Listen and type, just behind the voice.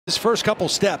his first couple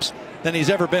steps than he's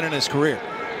ever been in his career.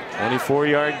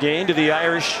 24-yard gain to the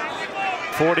Irish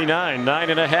 49.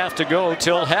 9.5 to go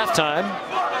till halftime.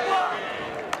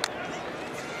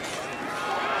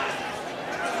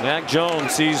 Mac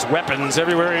Jones sees weapons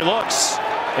everywhere he looks.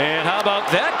 And how about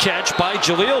that catch by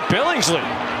Jahleel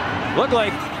Billingsley? Looked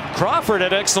like Crawford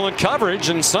had excellent coverage,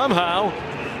 and somehow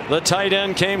the tight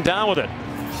end came down with it.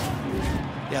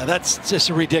 Yeah, that's just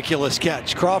a ridiculous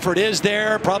catch. Crawford is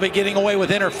there, probably getting away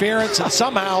with interference, and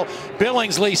somehow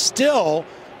Billingsley still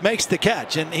makes the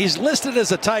catch. And he's listed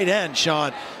as a tight end,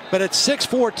 Sean, but at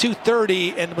 6'4",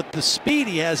 230, and with the speed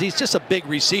he has, he's just a big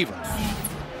receiver.